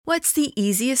What's the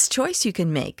easiest choice you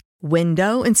can make?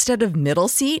 Window instead of middle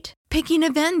seat? Picking a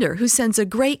vendor who sends a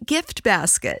great gift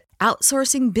basket?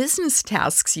 Outsourcing business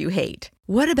tasks you hate?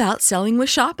 What about selling with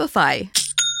Shopify?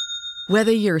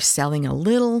 Whether you're selling a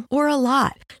little or a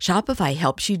lot, Shopify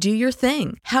helps you do your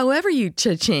thing, however you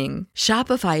cha-ching.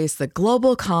 Shopify is the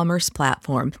global commerce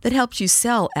platform that helps you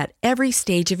sell at every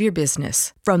stage of your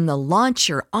business. From the launch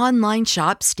your online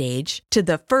shop stage to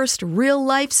the first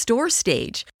real-life store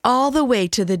stage, all the way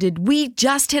to the did we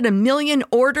just hit a million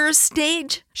orders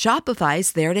stage.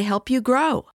 Shopify's there to help you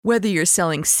grow. Whether you're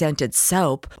selling scented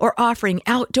soap or offering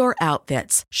outdoor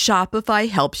outfits, Shopify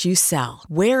helps you sell.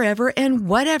 Wherever and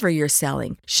whatever you're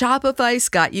selling, Shopify's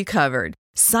got you covered.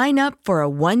 Sign up for a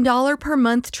 $1 per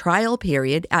month trial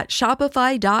period at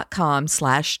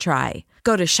shopify.com/try.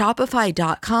 Go to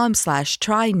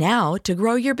shopify.com/try now to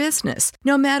grow your business,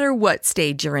 no matter what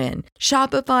stage you're in.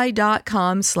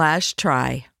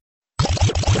 Shopify.com/try.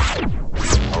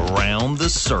 Around the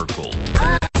circle.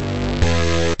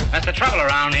 That's the trouble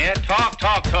around here. Talk,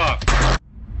 talk, talk.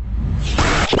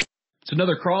 It's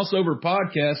another crossover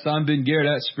podcast. I'm Ben Garrett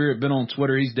at Spirit Ben on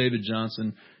Twitter. He's David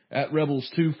Johnson at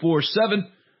Rebels247.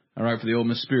 All right, for the Ole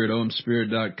Miss Spirit,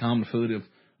 omspirit.com, affiliate of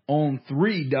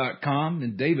on3.com.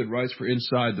 And David writes for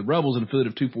Inside the Rebels, an affiliate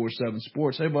of 247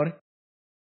 Sports. Hey, buddy.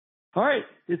 All right,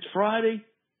 it's Friday.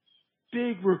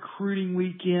 Big recruiting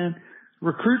weekend.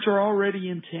 Recruits are already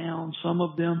in town, some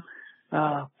of them.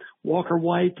 Walker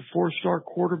White, the 4-star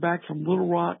quarterback from Little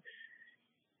Rock,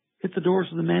 hit the doors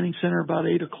of the Manning Center about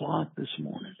 8 o'clock this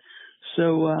morning.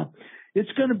 So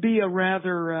it's going to be a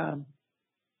rather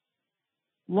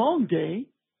long day.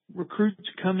 Recruits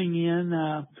coming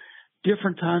in,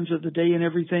 different times of the day and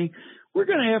everything. We're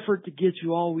going to effort to get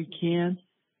you all we can.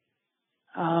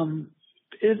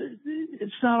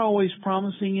 It's not always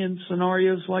promising in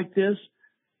scenarios like this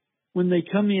when they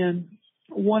come in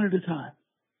one at a time.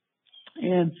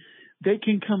 And they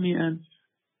can come in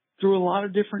through a lot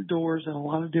of different doors and a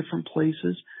lot of different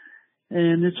places.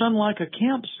 And it's unlike a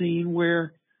camp scene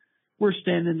where we're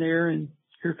standing there and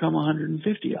here come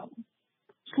 150 of them.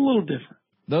 It's a little different.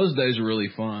 Those days are really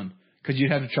fun because you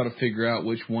have to try to figure out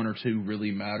which one or two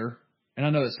really matter. And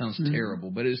I know that sounds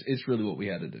terrible, but it's really what we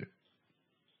had to do.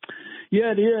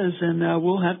 Yeah, it is. And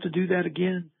we'll have to do that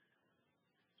again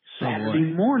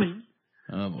Saturday morning.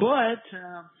 But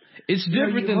it's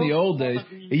different than the old days.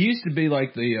 It used to be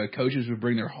like the coaches would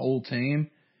bring their whole team,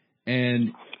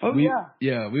 and we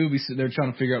would be sitting there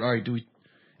trying to figure out, all right, do we?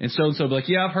 And so would be like,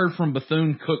 yeah, I've heard from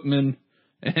Bethune Cookman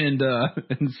and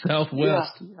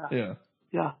Southwest. Yeah.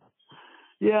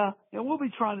 And we'll be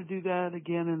trying to do that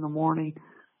again in the morning.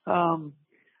 I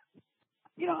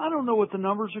don't know what the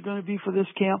numbers are going to be for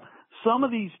this camp. Some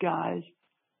of these guys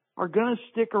are going to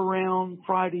stick around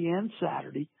Friday and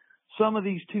Saturday. Some of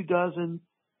these 24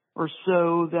 or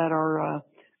so that are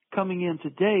coming in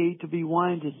today to be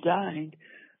wined and dined.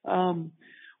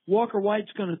 Walker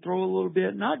White's going to throw a little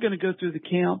bit, not going to go through the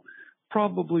camp,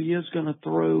 probably is going to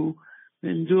throw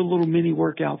and do a little mini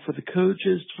workout for the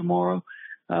coaches tomorrow.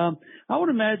 I would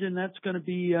imagine that's going to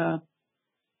be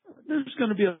there's going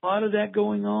to be a lot of that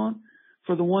going on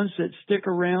for the ones that stick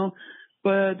around.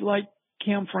 But like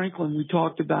Cam Franklin, we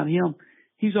talked about him.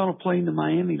 He's on a plane to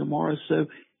Miami tomorrow, so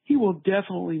he will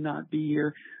definitely not be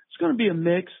here. It's going to be a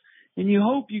mix, and you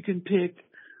hope you can pick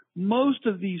most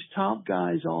of these top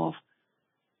guys off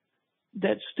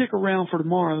that stick around for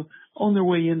tomorrow on their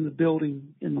way in the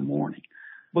building in the morning,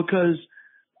 because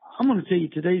I'm going to tell you,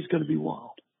 today's going to be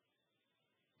wild.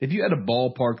 If you had to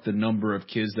ballpark the number of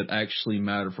kids that actually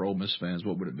matter for Ole Miss fans,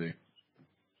 what would it be?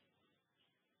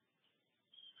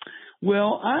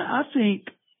 Well, I think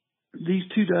these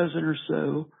 24 or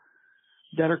so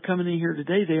that are coming in here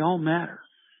today, they all matter.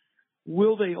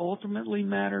 Will they ultimately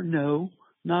matter? No,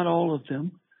 not all of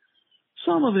them.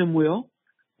 Some of them will.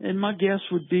 And my guess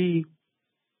would be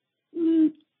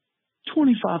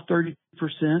 25, 30%.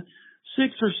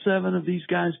 6 or 7 of these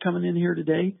guys coming in here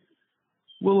today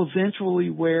will eventually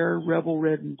wear Rebel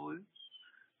red and blue.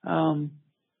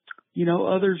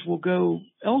 Others will go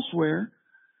elsewhere,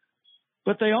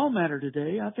 but they all matter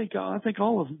today. I think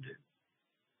all of them do.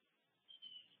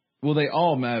 Well, they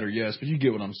all matter, yes, but you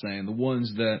get what I'm saying. The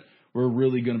ones that we're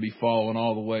really going to be following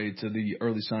all the way to the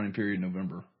early signing period in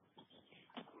November.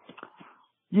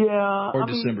 Yeah.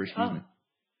 December, excuse me.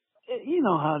 You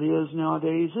know how it is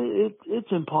nowadays.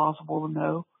 It's impossible to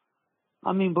know.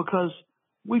 Because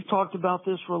we've talked about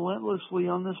this relentlessly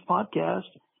on this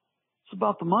podcast. It's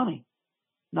about the money.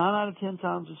 9 out of 10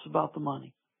 times it's about the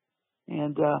money.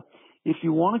 And if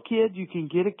you want a kid, you can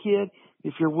get a kid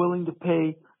if you're willing to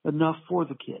pay enough for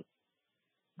the kid.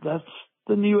 That's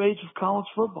the new age of college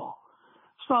football.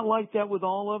 It's not like that with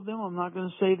all of them. I'm not going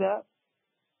to say that.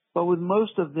 But with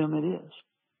most of them, it is.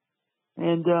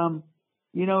 And,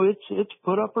 it's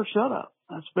put up or shut up.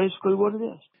 That's basically what it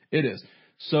is. It is.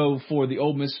 So for the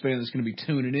Ole Miss fan that's going to be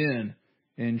tuning in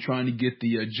and trying to get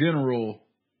the general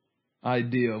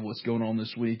idea of what's going on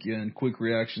this weekend, quick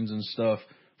reactions and stuff,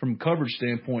 from a coverage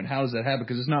standpoint, how does that happen?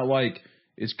 Because it's not like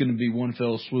it's going to be one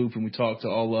fell swoop and we talk to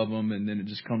all of them and then it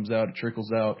just comes out, it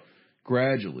trickles out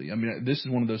gradually. I mean, this is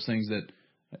one of those things that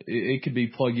it could be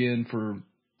plug in for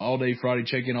all day Friday,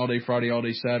 check in all day Friday, all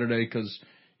day Saturday, because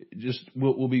just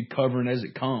we'll be covering as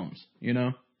it comes,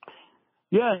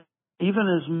 Yeah,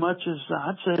 even as much as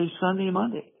I'd say Sunday and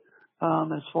Monday,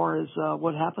 as far as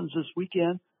what happens this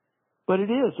weekend. But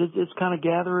it's kind of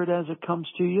gather it as it comes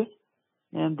to you.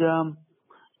 And,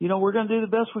 we're going to do the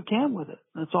best we can with it.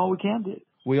 That's all we can do.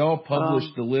 We all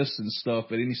published the lists and stuff,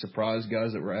 but any surprise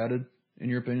guys that were added, in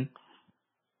your opinion?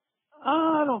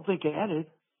 I don't think added.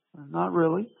 Not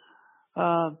really.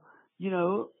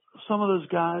 Some of those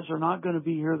guys are not going to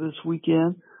be here this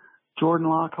weekend. Jordan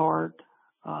Lockhart,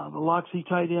 the Loxley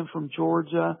tight end from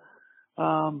Georgia,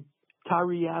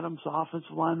 Tyree Adams,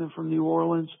 offensive lineman from New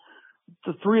Orleans.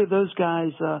 The three of those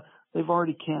guys, they've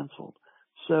already canceled.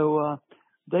 So,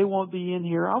 they won't be in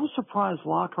here. I was surprised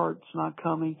Lockhart's not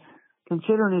coming,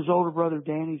 considering his older brother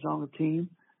Danny's on the team.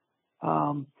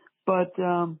 But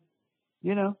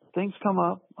things come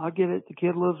up. I get it. The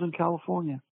kid lives in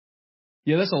California.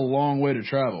 Yeah, that's a long way to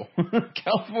travel.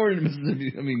 California to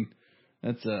Mississippi. I mean,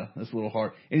 that's a little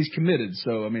hard. And he's committed,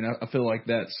 so I mean, I feel like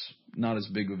that's not as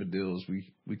big of a deal as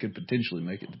we could potentially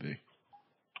make it to be.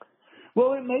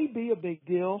 Well, it may be a big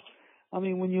deal. I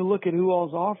mean, when you look at who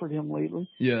all's offered him lately.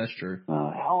 Yeah, that's true.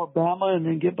 Alabama, and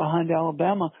then get behind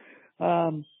Alabama.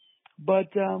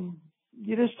 But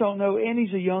you just don't know. And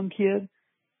he's a young kid.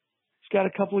 He's got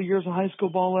a couple of years of high school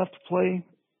ball left to play.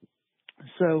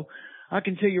 So I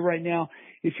can tell you right now,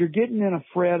 if you're getting in a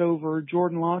fret over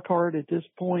Jordan Lockhart at this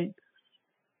point,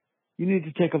 you need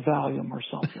to take a Valium or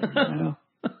something.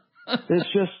 It's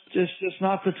just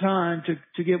not the time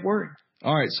to get worried.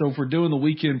 All right, so if we're doing the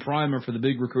weekend primer for the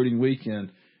big recruiting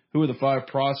weekend, who are the 5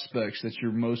 prospects that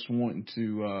you're most wanting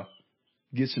to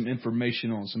get some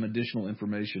information on, some additional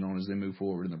information on as they move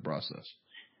forward in the process?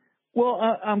 Well,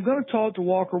 I'm going to talk to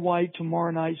Walker White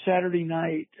tomorrow night, Saturday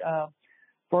night. I've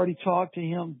already talked to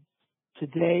him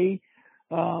today,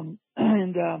 and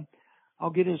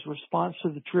I'll get his response to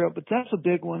the trip. But that's a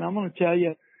big one. I'm going to tell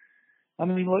you. I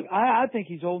mean, look, I think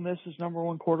he's Ole Miss's number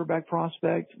 1 quarterback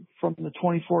prospect from the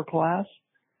 24 class.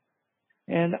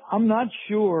 And I'm not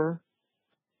sure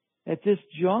at this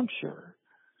juncture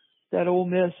that Ole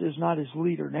Miss is not his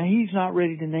leader. Now, he's not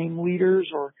ready to name leaders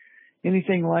or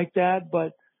anything like that,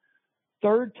 but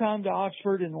 3rd time to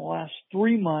Oxford in the last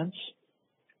 3 months.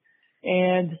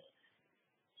 And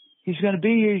he's going to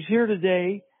be here. He's here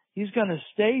today. He's going to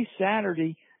stay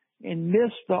Saturday and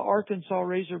miss the Arkansas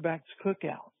Razorbacks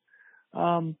cookout.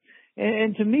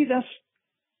 And to me,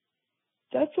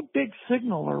 that's a big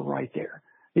signaler right there,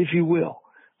 if you will.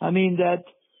 I mean that,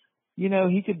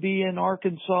 he could be in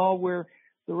Arkansas where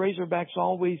the Razorbacks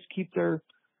always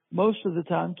most of the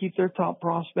time keep their top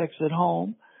prospects at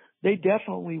home. They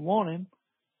definitely want him,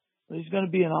 but he's going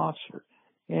to be in Oxford.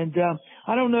 And,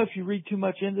 I don't know if you read too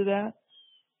much into that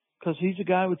because he's a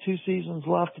guy with 2 seasons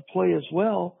left to play as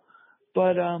well,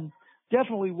 but,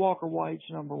 definitely Walker White's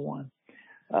number 1.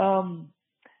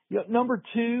 Number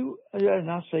 2,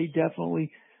 and I say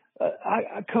definitely,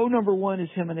 number 1 is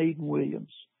him and Ayden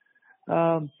Williams.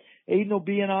 Ayden will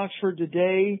be in Oxford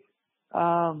today.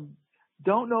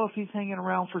 Don't know if he's hanging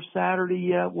around for Saturday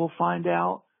yet. We'll find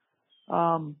out.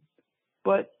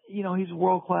 But, he's a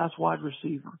world-class wide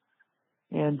receiver.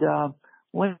 And,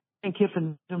 Lane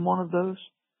Kiffin is one of those.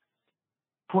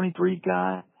 23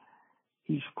 guy.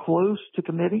 He's close to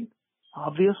committing,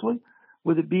 obviously,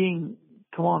 with it being,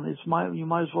 come on, you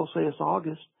might as well say it's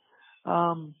August.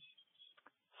 Some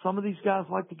of these guys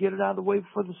like to get it out of the way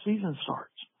before the season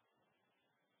starts.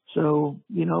 So,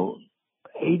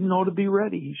 Ayden ought to be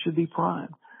ready. He should be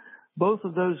primed. Both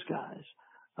of those guys.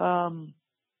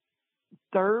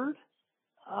 3rd,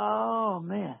 oh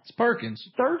man. It's Perkins.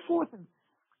 3rd, 4th,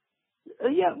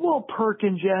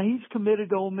 Perkins, he's committed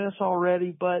to Ole Miss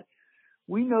already, but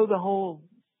we know the whole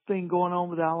thing going on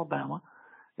with Alabama.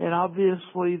 And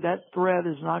obviously that threat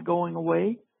is not going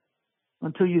away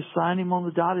until you sign him on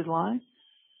the dotted line.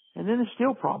 And then it's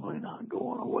still probably not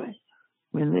going away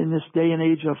in this day and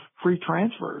age of free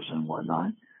transfers and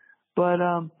whatnot. But,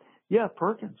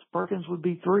 Perkins would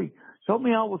be 3. Help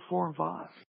me out with 4 and 5.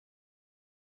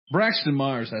 Braxton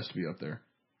Myers has to be up there.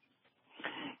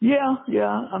 Yeah.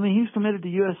 I mean, he's committed to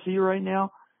USC right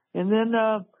now. And then,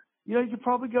 you could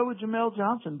probably go with Jamel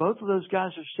Johnson. Both of those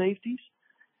guys are safeties.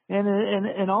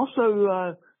 And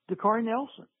also, Dakari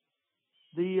Nelson.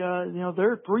 There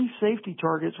are 3 safety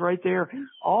targets right there,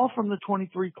 all from the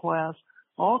 23 class,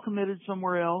 all committed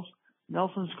somewhere else.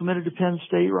 Nelson's committed to Penn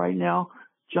State right now,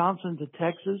 Johnson to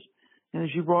Texas, and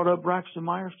as you brought up, Braxton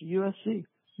Myers to USC.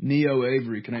 Neo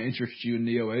Avery, can I interest you in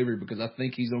Neo Avery? Because I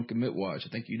think he's on commit watch. I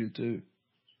think you do too.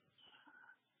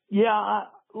 Yeah,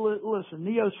 listen,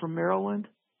 Neo's from Maryland,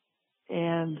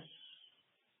 and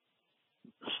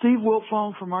Steve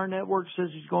Wiltfong from our network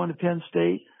says he's going to Penn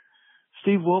State.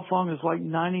 Steve Wiltfong is like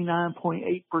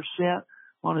 99.8%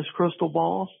 on his crystal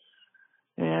balls.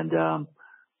 And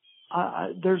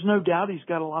there's no doubt he's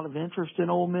got a lot of interest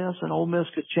in Ole Miss, and Ole Miss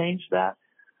could change that.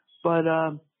 But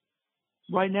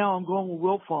right now I'm going with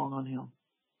Wiltfong on him.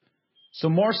 So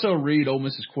Marcel Reed, Ole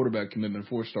Miss's quarterback commitment,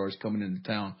 4 stars coming into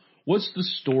town. What's the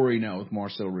story now with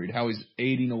Marcel Reed? How he's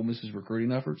aiding Ole Miss's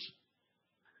recruiting efforts?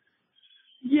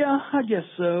 Yeah, I guess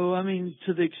so. I mean,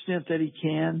 to the extent that he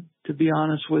can, to be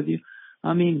honest with you.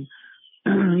 I mean,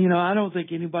 I don't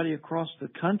think anybody across the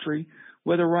country,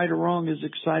 whether right or wrong, is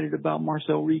excited about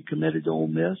Marcel Reed committed to Ole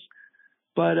Miss.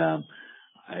 But, I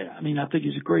think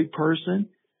he's a great person.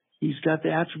 He's got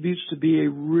the attributes to be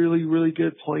a really, really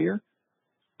good player.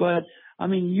 But,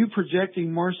 you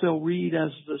projecting Marcel Reed as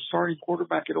the starting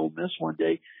quarterback at Ole Miss one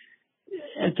day,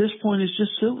 at this point, is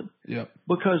just silly. Yeah.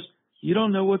 Because you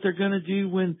don't know what they're going to do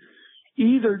when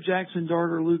either Jackson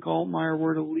Dart or Luke Altmaier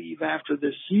were to leave after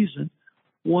this season,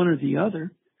 one or the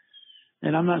other.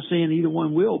 And I'm not saying either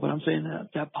one will, but I'm saying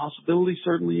that possibility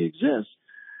certainly exists.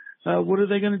 What are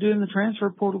they going to do in the transfer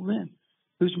portal then?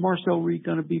 Who's Marcel Reed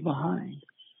going to be behind?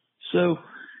 So,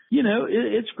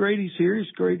 it's great he's here.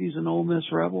 It's great he's an Ole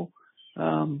Miss Rebel.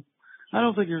 I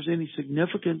don't think there's any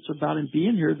significance about him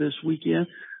being here this weekend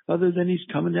other than he's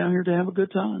coming down here to have a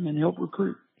good time and help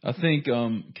recruit. I think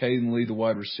Caden Lee, the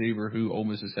wide receiver, who Ole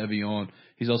Miss is heavy on,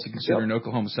 he's also considering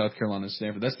Oklahoma, South Carolina, and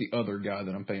Stanford. That's the other guy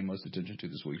that I'm paying most attention to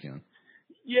this weekend.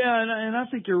 Yeah, and I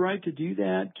think you're right to do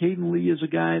that. Caden Lee is a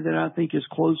guy that I think is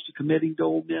close to committing to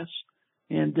Ole Miss.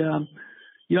 And,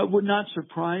 it would not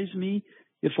surprise me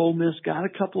if Ole Miss got a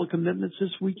couple of commitments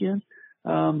this weekend.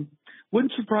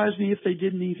 Wouldn't surprise me if they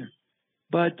didn't either.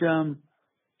 But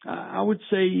I would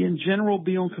say, in general,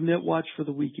 be on commit watch for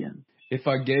the weekend. If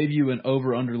I gave you an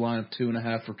over-under line of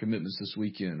 2.5 for commitments this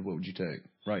weekend, what would you take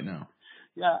right now?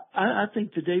 Yeah, I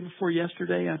think the day before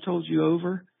yesterday I told you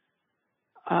over.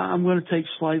 I'm going to take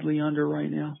slightly under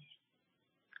right now.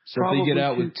 So probably if they get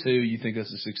out with 2, you think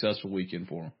that's a successful weekend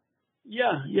for them?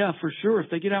 Yeah, for sure. If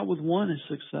they get out with 1, it's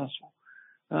successful.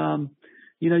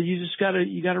 You just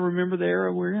you gotta remember the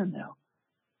era we're in now.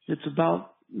 It's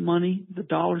about money, the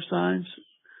dollar signs,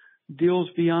 deals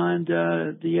beyond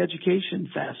the education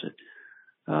facet.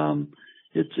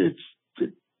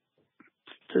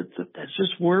 That's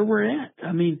just where we're at.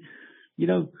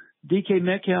 DK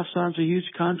Metcalf signs a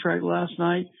huge contract last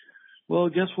night. Well,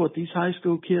 guess what? These high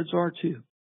school kids are too.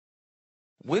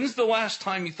 When's the last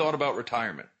time you thought about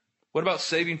retirement? What about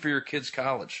saving for your kids'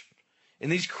 college?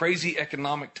 In these crazy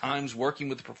economic times, working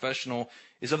with a professional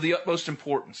is of the utmost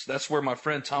importance. That's where my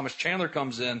friend Thomas Chandler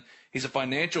comes in. He's a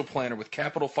financial planner with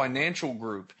Capital Financial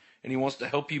Group, and he wants to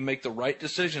help you make the right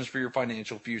decisions for your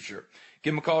financial future.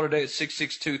 Give him a call today at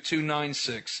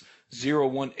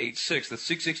 662-296-0186. That's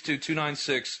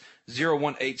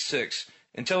 662-296-0186.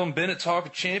 And tell him Bennett Talk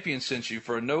of Champions sent you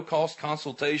for a no-cost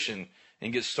consultation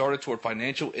and get started toward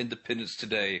financial independence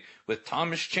today with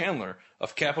Thomas Chandler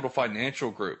of Capital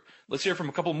Financial Group. Let's hear from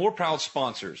a couple more proud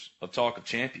sponsors of Talk of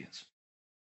Champions.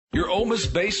 Your Ole Miss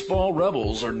baseball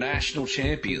Rebels are national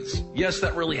champions. Yes,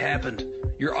 that really happened.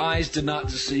 Your eyes did not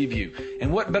deceive you.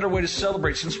 And what better way to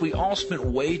celebrate since we all spent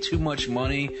way too much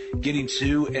money getting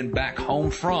to and back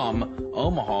home from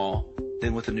Omaha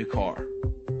than with a new car?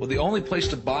 Well, the only place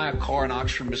to buy a car in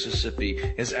Oxford, Mississippi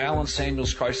is Allen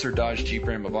Samuels Chrysler Dodge Jeep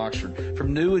Ram of Oxford.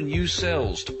 From new and used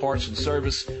sales to parts and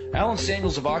service, Allen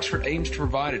Samuels of Oxford aims to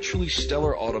provide a truly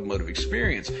stellar automotive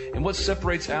experience. And what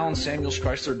separates Allen Samuels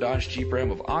Chrysler Dodge Jeep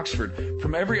Ram of Oxford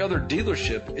from every other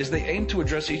dealership is they aim to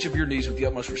address each of your needs with the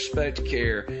utmost respect,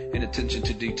 care, and attention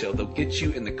to detail. They'll get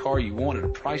you in the car you want at a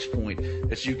price point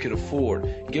that you can afford.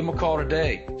 Give them a call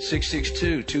today,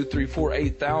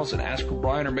 662-234-8000. Ask for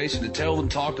Brian or Mason to tell them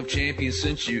Talk of Champions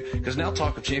sent you, because now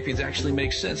Talk of Champions actually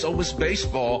makes sense. Ole Miss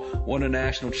baseball won a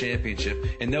national championship,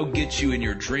 and they'll get you in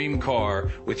your dream car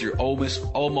with your Ole Miss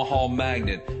Omaha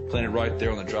magnet planted right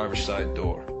there on the driver's side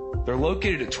door. They're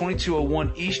located at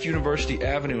 2201 East University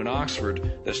Avenue in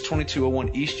Oxford. That's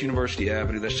 2201 East University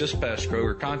Avenue. That's just past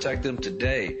Kroger. Contact them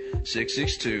today,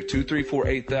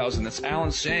 662-234-8000. That's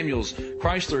Alan Samuels,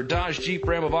 Chrysler Dodge Jeep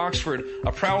Ram of Oxford,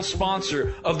 a proud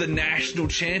sponsor of the national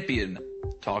champion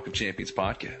Talk of Champions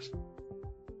podcast.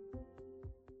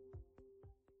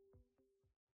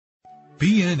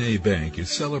 BNA Bank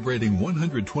is celebrating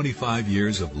 125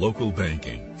 years of local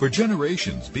banking. For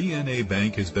generations, BNA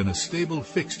Bank has been a stable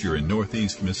fixture in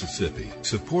Northeast Mississippi,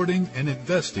 supporting and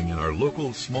investing in our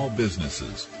local small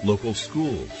businesses, local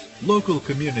schools, local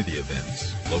community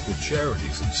events, local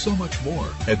charities, and so much more.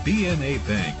 At BNA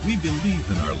Bank, we believe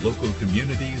in our local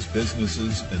communities,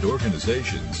 businesses, and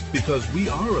organizations because we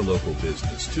are a local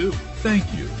business, too.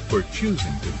 Thank you for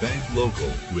choosing to bank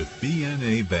local with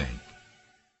BNA Bank.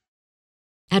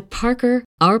 At Parker,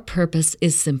 our purpose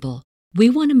is simple. We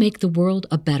want to make the world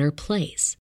a better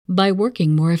place by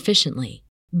working more efficiently,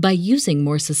 by using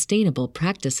more sustainable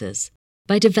practices,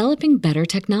 by developing better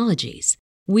technologies.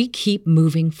 We keep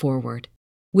moving forward.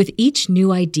 With each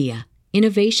new idea,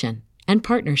 innovation, and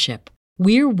partnership,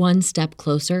 we're one step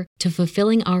closer to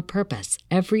fulfilling our purpose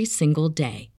every single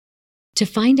day. To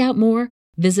find out more,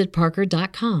 visit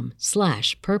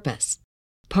parker.com/purpose.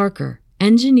 Parker,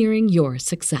 engineering your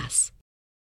success.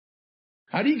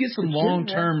 How do you get some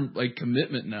long-term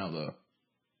commitment now, though?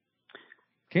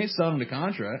 Can't sign them to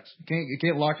contracts. You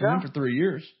can't lock them in for 3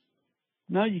 years.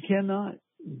 No, you cannot.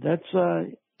 That's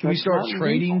Can we start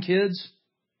trading kids?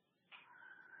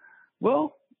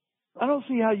 Well, I don't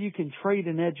see how you can trade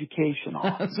an education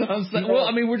off. That's what I'm saying. Well,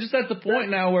 I mean, we're just at the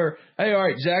point now where, hey, all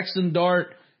right, Jackson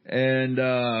Dart and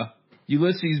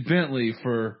Ulysses Bentley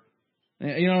for,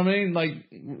 you know what I mean?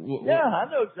 Yeah, I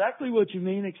know exactly what you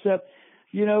mean, except,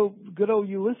 good old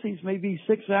Ulysses may be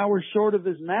 6 hours short of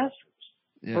his masters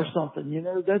or something.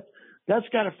 That's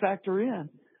got to factor in.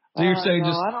 So you're saying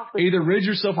just either rid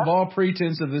yourself of all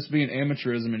pretense of this being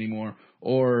amateurism anymore,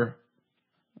 or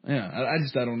I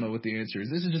don't know what the answer is.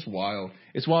 This is just wild.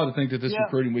 It's wild to think that this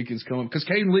recruiting weekend's coming because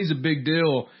Caden Lee's a big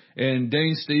deal, and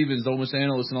Dane Stevens, the Ole Miss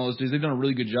analyst, and all those dudes, they've done a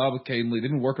really good job with Caden Lee. They've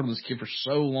been working on this kid for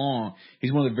so long.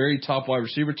 He's one of the very top wide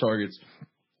receiver targets,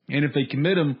 and if they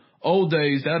commit him, old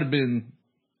days that would have been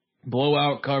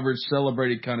blowout coverage,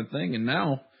 celebrated kind of thing. And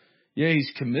now,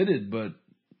 he's committed, but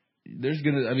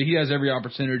he has every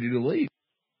opportunity to leave.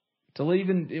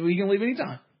 And he can leave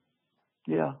anytime.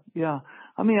 Yeah.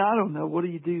 I mean, I don't know. What do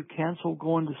you do? Cancel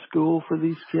going to school for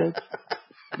these kids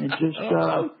and just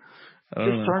turn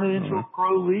it into a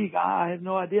pro league? I have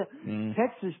no idea.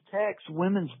 Texas Tech's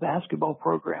women's basketball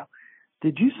program.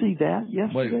 Did you see that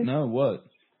yesterday? Wait, no, what?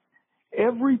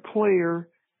 Every player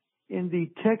in the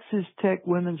Texas Tech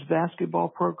women's basketball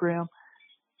program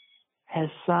has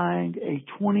signed a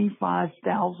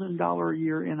 $25,000 a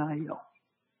year NIL.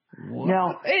 What?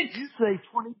 Now, you say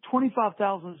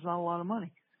 $25,000 is not a lot of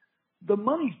money. The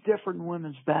money's different in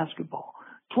women's basketball.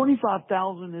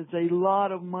 $25,000 is a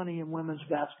lot of money in women's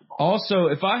basketball. Also,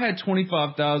 if I had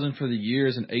 $25,000 for the year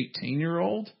as an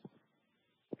 18-year-old,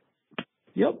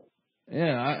 yep,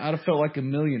 I'd have felt like a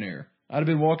millionaire. I'd have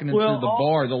been walking into the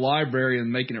bar, the library,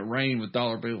 and making it rain with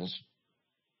dollar bills.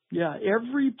 Yeah,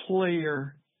 every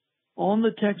player on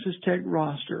the Texas Tech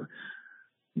roster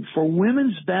for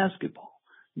women's basketball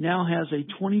now has a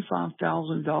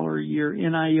 $25,000 a year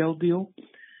NIL deal.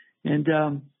 And,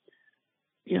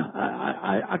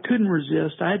 I couldn't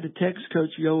resist. I had to text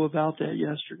Coach Yo about that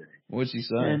yesterday. What'd she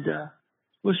say? And,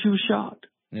 she was shocked.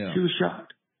 Yeah. She was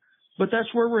shocked. But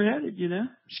that's where we're headed,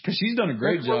 Because she's done a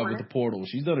great job with the portal.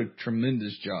 She's done a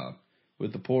tremendous job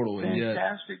with the portal.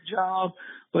 Fantastic job,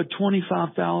 but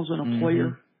 $25,000 a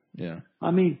player. Yeah.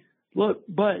 I mean, look,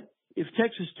 but if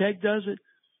Texas Tech does it,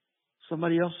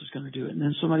 somebody else is going to do it, and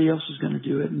then somebody else is going to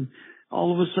do it, and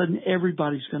all of a sudden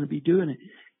everybody's going to be doing it.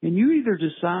 And you either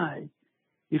decide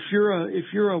if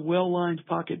you're a well-lined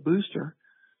pocket booster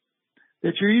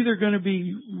that you're either going to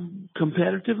be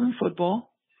competitive in football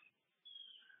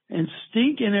and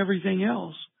stink in everything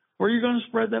else, or you're going to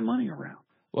spread that money around.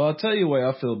 Well, I'll tell you the way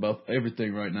I feel about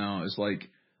everything right now. It's like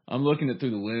I'm looking at it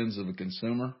through the lens of a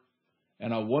consumer,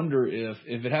 and I wonder if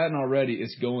it hadn't already,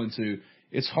 it's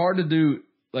hard to do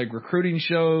recruiting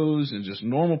shows and just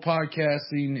normal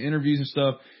podcasting, interviews and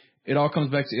stuff. It all comes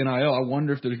back to NIL. I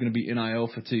wonder if there's going to be NIL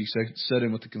fatigue set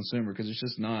in with the consumer because it's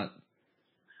just not.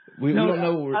 We don't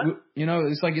know.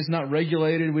 It's like it's not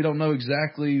regulated. We don't know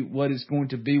exactly what it's going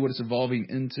to be, what it's evolving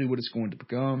into, what it's going to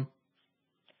become.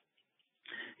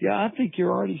 Yeah, I think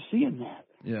you're already seeing that.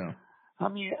 Yeah. I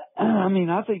mean,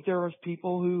 I think there are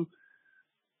people who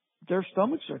their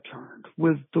stomachs are turned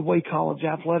with the way college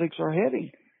athletics are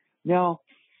heading. Now,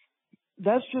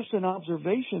 that's just an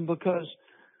observation because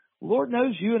Lord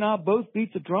knows you and I both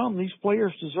beat the drum. These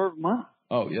players deserve money.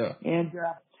 Oh, yeah.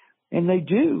 And they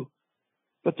do.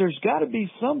 But there's got to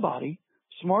be somebody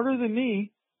smarter than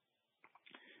me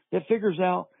that figures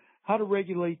out how to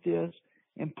regulate this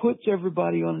and puts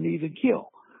everybody on an even keel.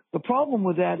 The problem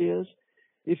with that is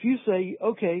if you say,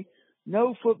 okay,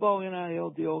 no football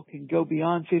NIL deal can go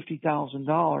beyond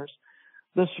 $50,000,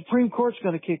 the Supreme Court's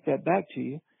going to kick that back to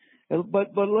you.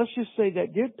 But let's just say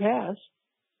that did pass.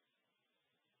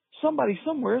 Somebody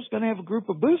somewhere is going to have a group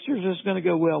of boosters that's going to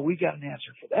go, well, we got an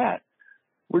answer for that.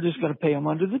 We're just going to pay them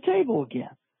under the table again.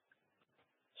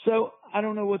 So I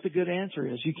don't know what the good answer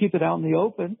is. You keep it out in the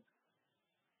open,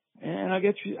 and I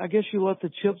guess you let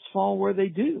the chips fall where they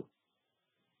do.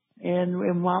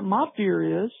 And my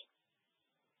fear is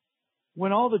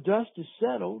when all the dust is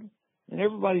settled and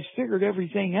everybody's figured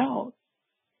everything out,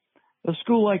 a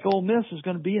school like Ole Miss is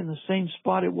going to be in the same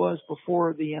spot it was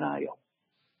before the NIL.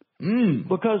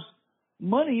 Because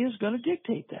money is going to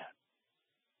dictate that.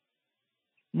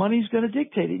 Money's going to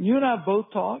dictate it. And you and I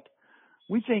both talked.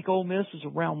 We think Ole Miss is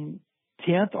around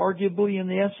 10th, arguably, in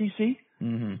the SEC.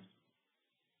 Mm-hmm.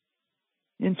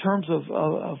 In terms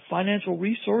of financial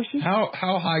resources. How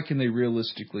high can they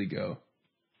realistically go?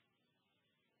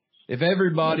 If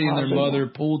everybody and their mother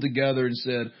pulled together and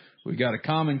said, we got a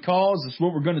common cause, this is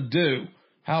what we're going to do,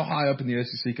 how high up in the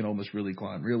SEC can Ole Miss really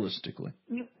climb, realistically?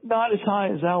 Not as high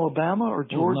as Alabama or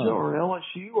Georgia or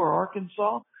LSU or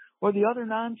Arkansas or the other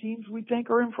 9 teams we think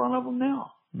are in front of them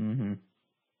now. Mm-hmm.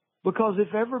 Because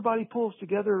if everybody pulls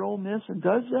together at Ole Miss and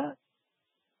does that,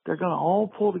 they're going to all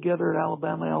pull together at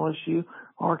Alabama, LSU,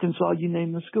 Arkansas, you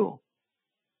name the school.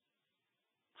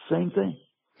 Same thing.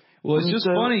 Well, it's just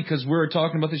funny because we're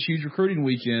talking about this huge recruiting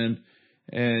weekend,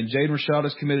 and Jaden Rashada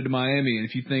is committed to Miami, and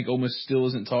if you think Ole Miss still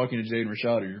isn't talking to Jaden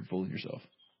Rashada, you're fooling yourself.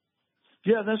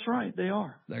 Yeah, that's right. They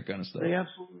are. That kind of stuff. They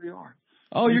absolutely are.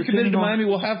 Oh, you're committed to Miami.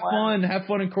 Well, have fun. Have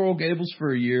fun in Coral Gables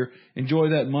for a year. Enjoy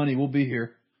that money. We'll be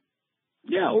here.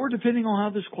 Yeah, or depending on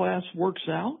how this class works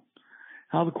out,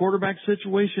 how the quarterback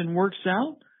situation works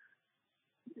out,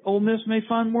 Ole Miss may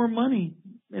find more money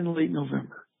in late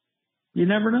November. You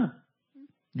never know.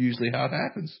 Usually how it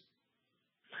happens.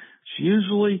 It's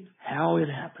usually how it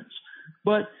happens.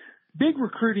 But big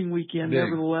recruiting weekend,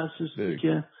 nevertheless, this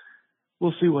weekend.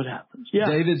 We'll see what happens. Yeah.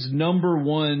 David's number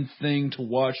one thing to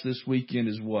watch this weekend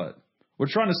is what? We're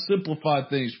trying to simplify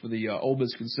things for the Ole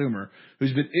Miss consumer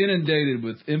who's been inundated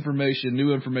with information,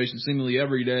 new information seemingly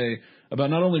every day about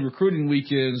not only recruiting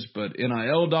weekends, but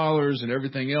NIL dollars and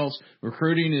everything else.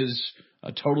 Recruiting is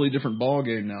a totally different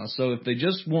ballgame now. So if they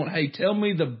just want, hey, tell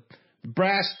me the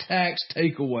brass tacks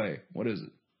takeaway, what is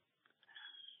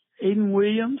it? Ayden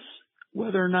Williams,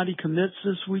 whether or not he commits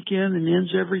this weekend and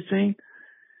ends everything,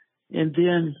 and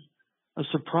then a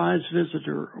surprise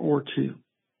visitor or two.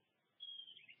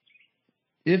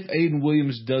 If Ayden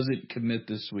Williams doesn't commit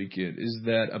this weekend, is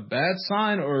that a bad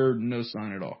sign or no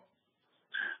sign at all?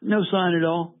 No sign at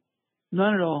all.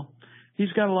 None at all.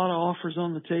 He's got a lot of offers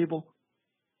on the table.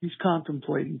 He's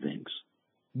contemplating things.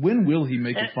 When will he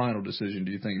make a final decision,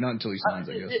 do you think? Not until he signs,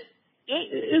 I guess.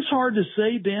 It's hard to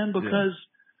say, Ben, because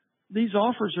these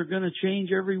offers are going to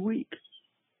change every week.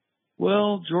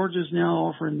 Well, Georgia's now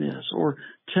offering this, or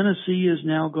Tennessee is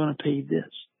now going to pay this.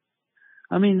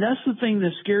 I mean, that's the thing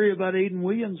that's scary about Ayden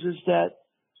Williams is that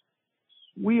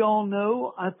we all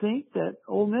know, I think, that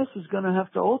Ole Miss is going to have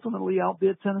to ultimately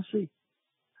outbid Tennessee.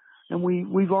 And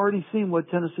we've already seen what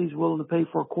Tennessee's willing to pay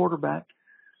for a quarterback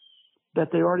that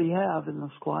they already have in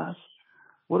this class.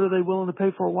 What are they willing to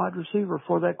pay for a wide receiver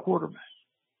for that quarterback?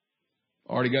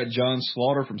 Already got John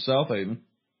Slaughter from South Haven.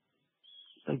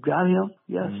 They've got him,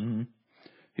 yes. Mm-hmm.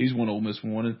 He's one Ole Miss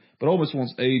wanted. But Ole Miss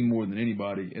wants Ayden more than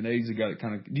anybody. And Ayden's a guy that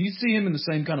kind of – do you see him in the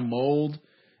same kind of mold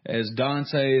as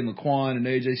Dante and Laquan and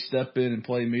AJ step in and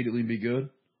play immediately and be good?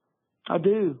 I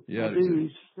do. Yeah, I do.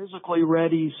 He's physically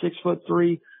ready. He's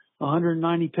 6'3",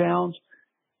 190 pounds.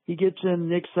 He gets in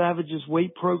Nick Savage's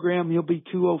weight program. He'll be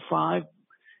 205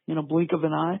 in a blink of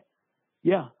an eye.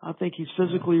 Yeah, I think he's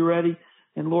physically ready.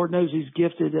 And Lord knows he's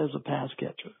gifted as a pass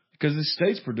catcher. Because the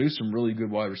state's produced some really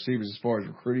good wide receivers as far as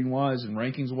recruiting-wise and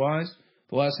rankings-wise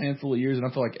the last handful of years, and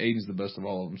I feel like Ayden's the best of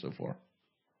all of them so far.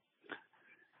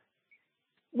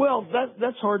 Well,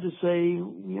 that's hard to say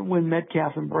when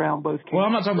Metcalf and Brown both came. Well,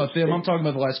 I'm not talking about them. I'm talking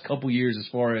about the last couple of years as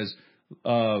far as the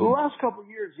last couple of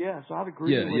years, yes, I'd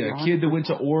agree. Yeah, kid that went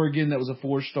to Oregon that was a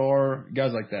 4-star,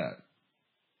 guys like that.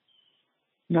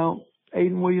 No,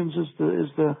 Ayden Williams is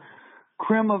the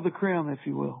creme of the creme, if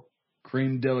you will.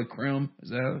 Creme de la creme, is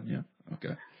that? Yeah,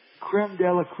 okay. Creme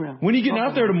de la creme. When are you getting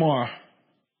out there tomorrow?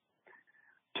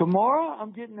 Tomorrow,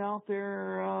 I'm getting out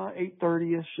there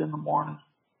 8:30ish in the morning.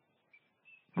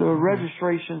 The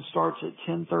registration starts at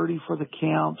 10:30 for the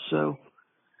camp, so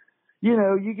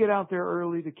you get out there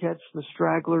early to catch the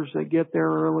stragglers that get there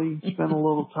early, spend a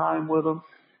little time with them.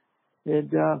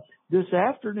 And this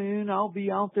afternoon, I'll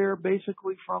be out there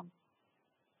basically from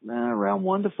around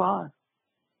 1 to 5. Well,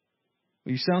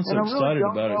 you sound so And I really excited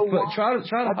don't about know it. why. Try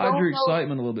to hide your know.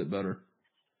 excitement a little bit better.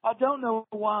 I don't know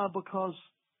why, because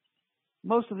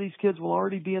most of these kids will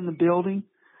already be in the building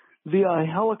via a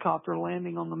helicopter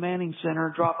landing on the Manning Center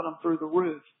and dropping them through the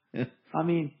roof. Yeah. I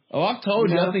mean, I've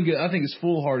told you, I think it's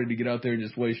foolhardy to get out there and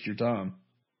just waste your time.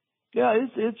 yeah,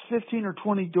 it's 15 or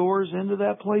 20 doors into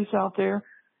that place out there,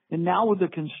 and now with the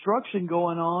construction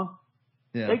going on,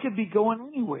 they could be going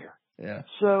anywhere. Yeah.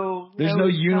 So there's no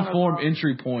uniform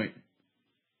entry point.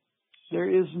 There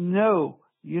is no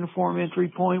uniform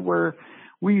entry point where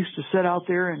we used to sit out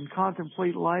there and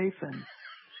contemplate life and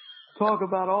talk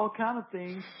about all kind of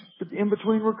things in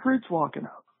between recruits walking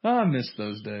up. I miss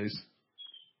those days.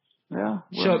 Yeah.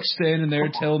 Well, Chuck standing there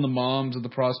telling the moms of the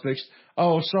prospects,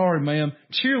 "Oh, sorry, ma'am,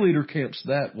 cheerleader camp's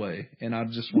that way," and I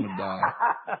just want to die.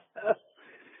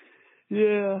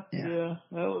 Yeah.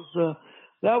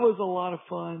 That was a lot of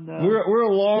fun. We're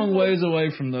a long ways away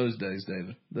from those days,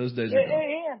 David. Those days are gone.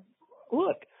 And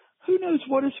look, who knows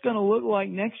what it's going to look like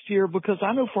next year, because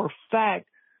I know for a fact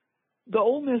the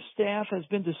Ole Miss staff has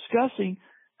been discussing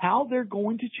how they're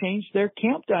going to change their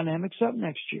camp dynamics up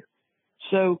next year.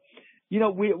 So,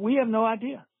 we have no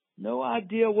idea. No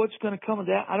idea what's going to come of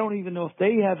that. I don't even know if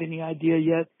they have any idea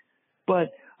yet.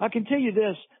 But I can tell you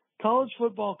this, college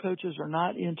football coaches are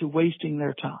not into wasting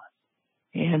their time.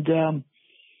 And,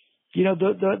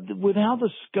 with how the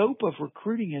scope of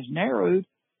recruiting is narrowed,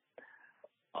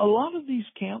 a lot of these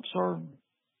camps are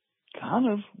kind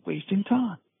of wasting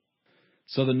time.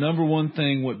 So the number one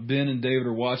thing what Ben and David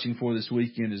are watching for this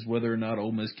weekend is whether or not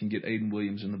Ole Miss can get Ayden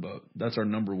Williams in the boat. That's our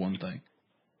number one thing.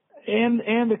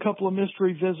 And a couple of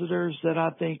mystery visitors that I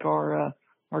think are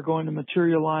going to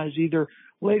materialize either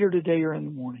later today or in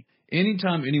the morning.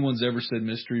 Anytime anyone's ever said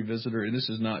mystery visitor, and this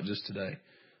is not just today,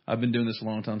 I've been doing this a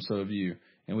long time, so have you.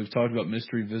 And we've talked about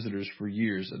mystery visitors for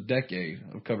years, a decade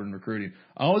of covering recruiting.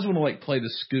 I always want to play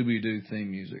the Scooby-Doo theme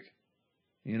music,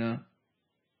 Yeah,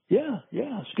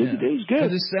 Scooby-Doo's good.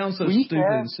 Because it sounds so stupid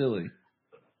and silly.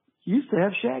 Used to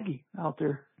have Shaggy out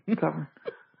there covering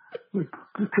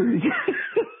recruiting.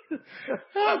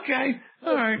 Okay,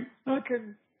 all right. I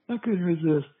couldn't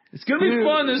resist. It's going to be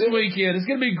fun this weekend. It's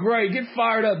going to be great. Get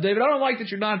fired up, David. I don't like that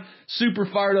you're not super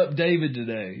fired up, David,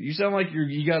 today. You sound like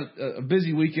you got a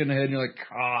busy weekend ahead, and you're like,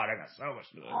 God, I got so much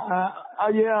to do.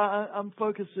 I'm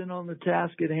focusing on the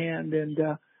task at hand, and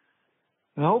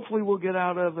hopefully we'll get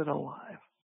out of it alive.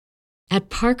 At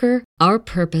Parker, our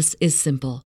purpose is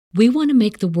simple. We want to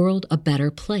make the world a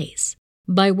better place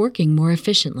by working more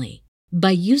efficiently,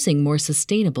 by using more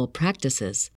sustainable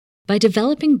practices, by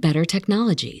developing better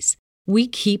technologies. We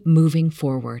keep moving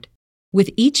forward.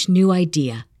 With each new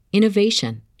idea,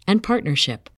 innovation, and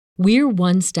partnership, we're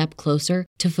one step closer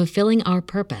to fulfilling our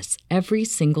purpose every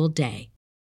single day.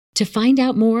 To find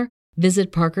out more,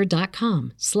 visit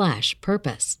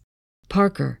parker.com/purpose.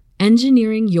 Parker,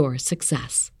 engineering your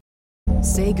success.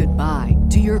 Say goodbye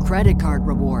to your credit card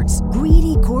rewards.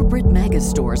 Greedy corporate mega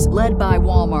stores, led by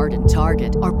Walmart and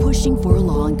Target, are pushing for a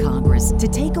law in Congress to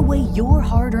take away your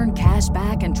hard-earned cash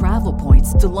back and travel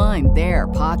points to line their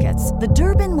pockets. The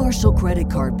Durbin-Marshall credit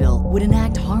card bill would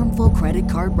enact harmful credit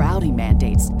card routing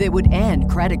mandates that would end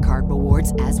credit card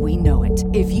rewards as we know it.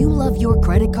 If you love your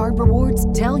credit card rewards,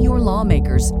 tell your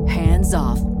lawmakers, hands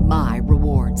off my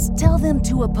rewards. Tell them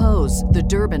to oppose the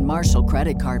Durbin-Marshall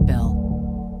credit card bill.